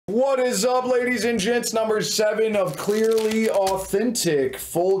What is up, ladies and gents? Number 7 of Clearly Authentic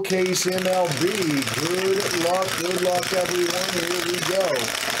Full Case MLB. Good luck, everyone.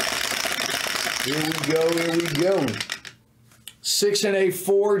 Here we go. 6 and a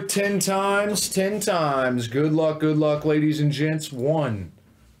 4, 10 times, 10 times. Good luck, ladies and gents. 1,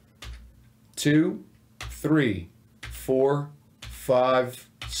 2, 3, 4, 5,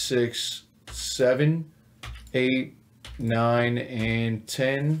 6, 7, 8, 9, and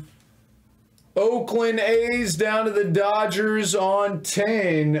 10. Oakland A's down to the Dodgers on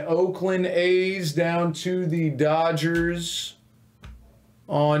 10. Oakland A's down to the Dodgers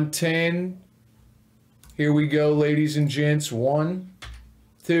on 10. Here we go, ladies and gents. 1,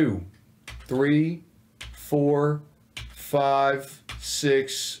 2, 3, 4, 5,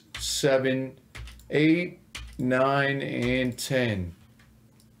 6, 7, 8, 9, and 10.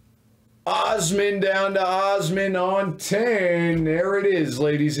 Osmond down to Osmond on 10. There it is,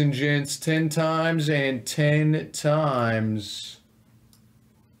 ladies and gents. 10 times and 10 times.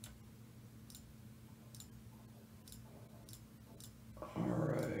 All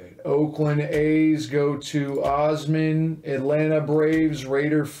right. Oakland A's go to Osmond. Atlanta Braves,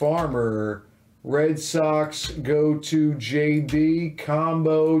 Raider Farmer. Red Sox go to JB.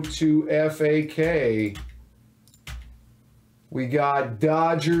 Combo to FAK. We got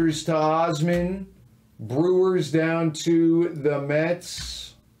Dodgers to Osmond, Brewers down to the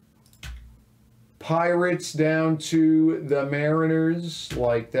Mets, Pirates down to the Mariners,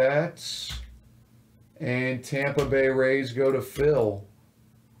 like that, and Tampa Bay Rays go to Phil.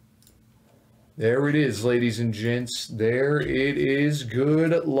 There it is, ladies and gents. There it is.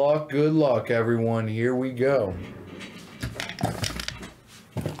 Good luck, everyone. Here we go.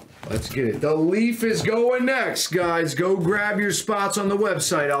 Let's get it. The Leaf is going next, guys. Go grab your spots on the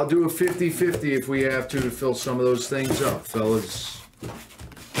website. I'll do a 50-50 if we have to fill some of those things up, fellas.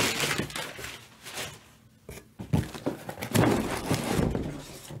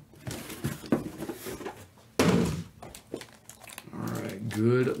 All right.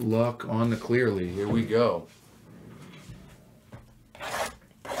 Good luck on the Clearly. Here we go.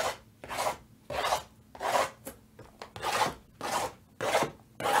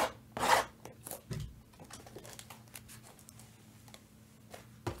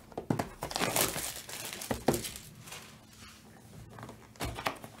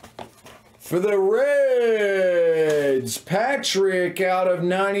 For the Reds, Patrick out of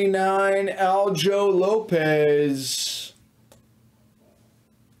 99, Aljo Lopez.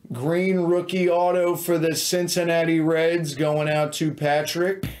 Green rookie auto for the Cincinnati Reds going out to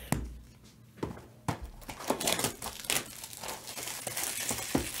Patrick.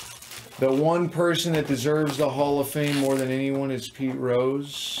 The one person that deserves the Hall of Fame more than anyone is Pete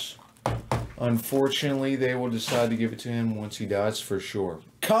Rose. Unfortunately, they will decide to give it to him once he dies for sure.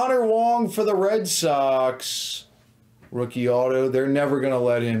 Connor Wong for the Red Sox. Rookie auto. They're never going to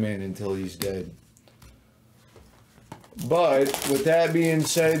let him in until he's dead. But with that being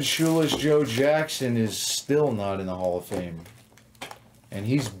said, Shoeless Joe Jackson is still not in the Hall of Fame. And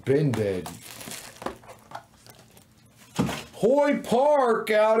he's been dead. Hoy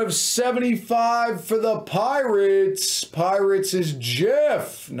Park out of 75 for the Pirates. Pirates is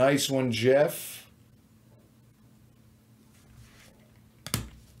Jeff. Nice one, Jeff.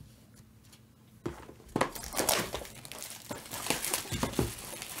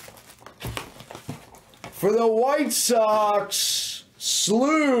 For the White Sox,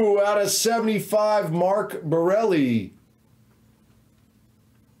 Slew out of 75, Mark Borelli.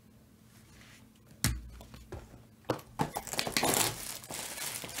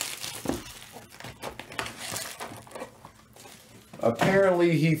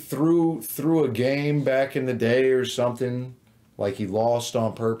 Apparently he threw a game back in the day or something, like he lost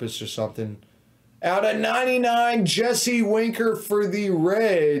on purpose or something. Out of 99, Jesse Winker for the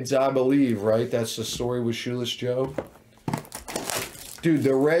Reds, I believe, right? That's the story with Shoeless Joe. Dude,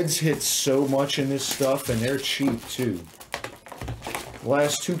 the Reds hit so much in this stuff, and they're cheap, too. The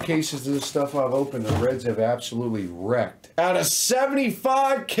last 2 cases of this stuff I've opened, the Reds have absolutely wrecked. Out of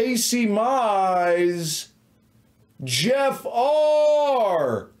 75, Casey Mize, Jeff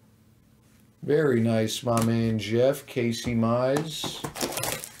R. Very nice, my man, Jeff. Casey Mize.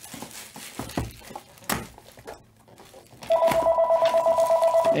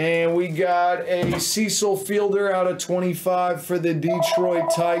 And we got a Cecil Fielder out of 25 for the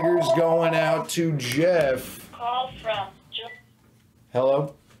Detroit Tigers going out to Jeff. Call from Joe.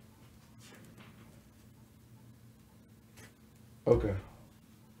 Hello? Okay.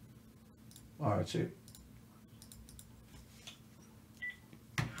 All right, see.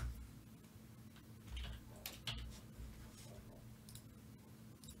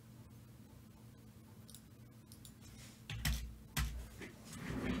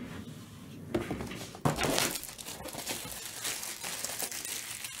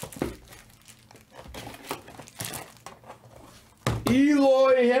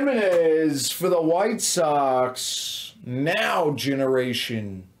 Eloy Jimenez for the White Sox. Now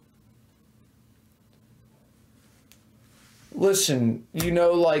generation. Listen, you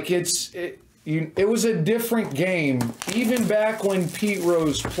know, like it was a different game. Even back when Pete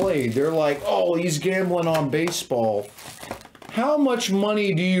Rose played, they're like, oh, he's gambling on baseball. How much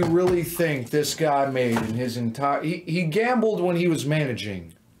money do you really think this guy made in his entire... He gambled when he was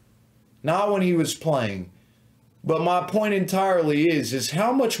managing, not when he was playing. But my point entirely is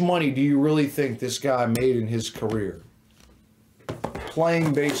how much money do you really think this guy made in his career?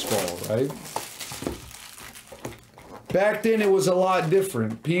 Playing baseball, right? Back then it was a lot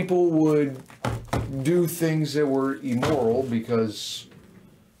different. People would do things that were immoral because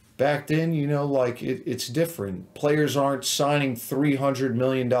back then, you know, like it's different. Players aren't signing $300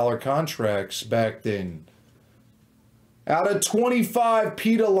 million contracts back then. Out of 25,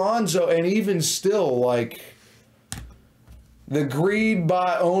 Pete Alonso, and even still, like, the greed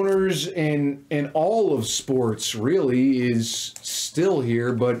by owners in all of sports really is still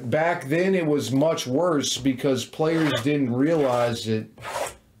here, but back then it was much worse because players didn't realize that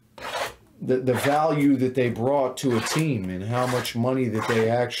the value that they brought to a team and how much money that they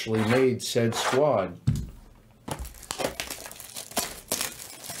actually made said squad.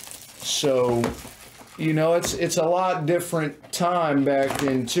 So, you know, it's a lot different time back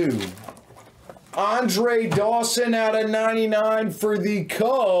then too. Andre Dawson out of 99 for the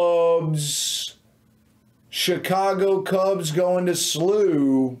Cubs. Chicago Cubs going to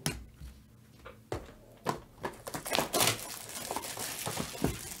Slew.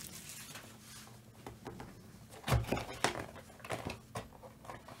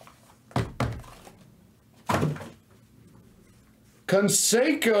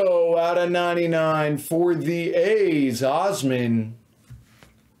 Canseco out of 99 for the A's. Osman.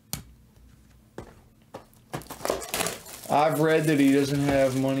 I've read that he doesn't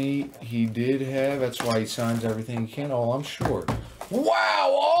have money. He did have. That's why he signs everything he can. Oh, I'm sure. Wow!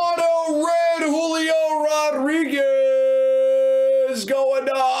 Auto red Julio Rodriguez going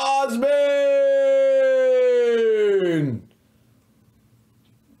to Osman.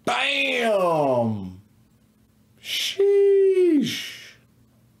 Bam! Sheesh.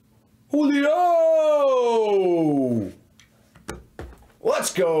 Julio!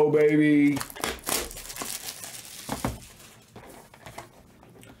 Let's go, baby.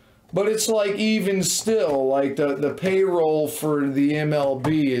 But it's like even still, like the payroll for the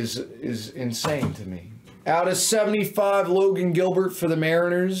MLB is insane to me. Out of 75, Logan Gilbert for the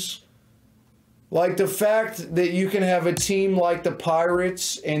Mariners. Like the fact that you can have a team like the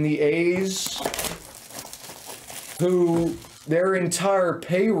Pirates and the A's, who their entire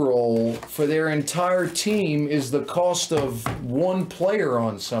payroll for their entire team is the cost of one player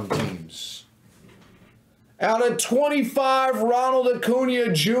on some teams. Out of 25, Ronald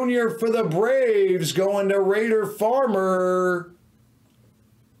Acuna Jr. for the Braves going to Raider Farmer.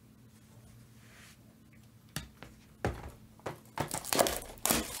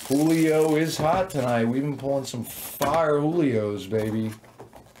 Julio is hot tonight. We've been pulling some fire Julios, baby.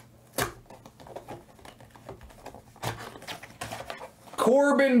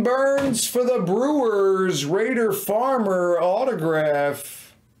 Corbin Burns for the Brewers. Raider Farmer autograph.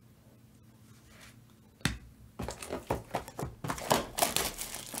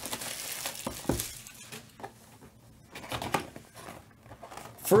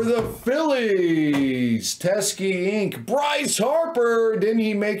 For the Phillies, Teskey Inc. Bryce Harper. Didn't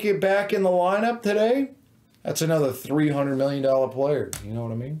he make it back in the lineup today? That's another $300 million player. You know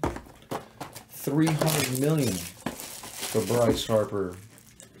what I mean? $300 million for Bryce Harper.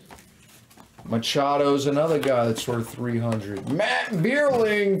 Machado's another guy that's worth $300. Matt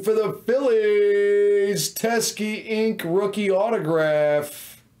Bierling for the Phillies. Teskey Inc. rookie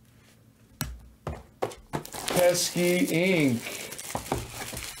autograph. Teskey Inc.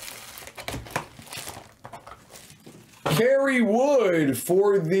 Kerry Wood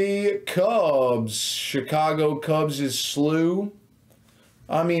for the Cubs. Chicago Cubs is Slew.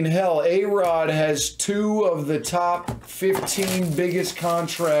 I mean, hell, A-Rod has 2 of the top 15 biggest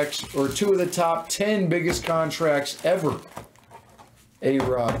contracts, or 2 of the top 10 biggest contracts ever.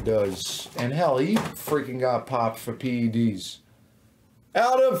 A-Rod does. And hell, he freaking got popped for PEDs.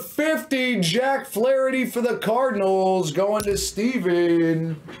 Out of 50, Jack Flaherty for the Cardinals going to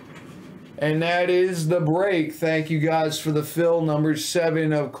Steven. And that is the break. Thank you guys for the fill. Number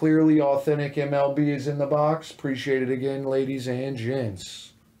 7 of Clearly Authentic MLB is in the box. Appreciate it again, ladies and gents.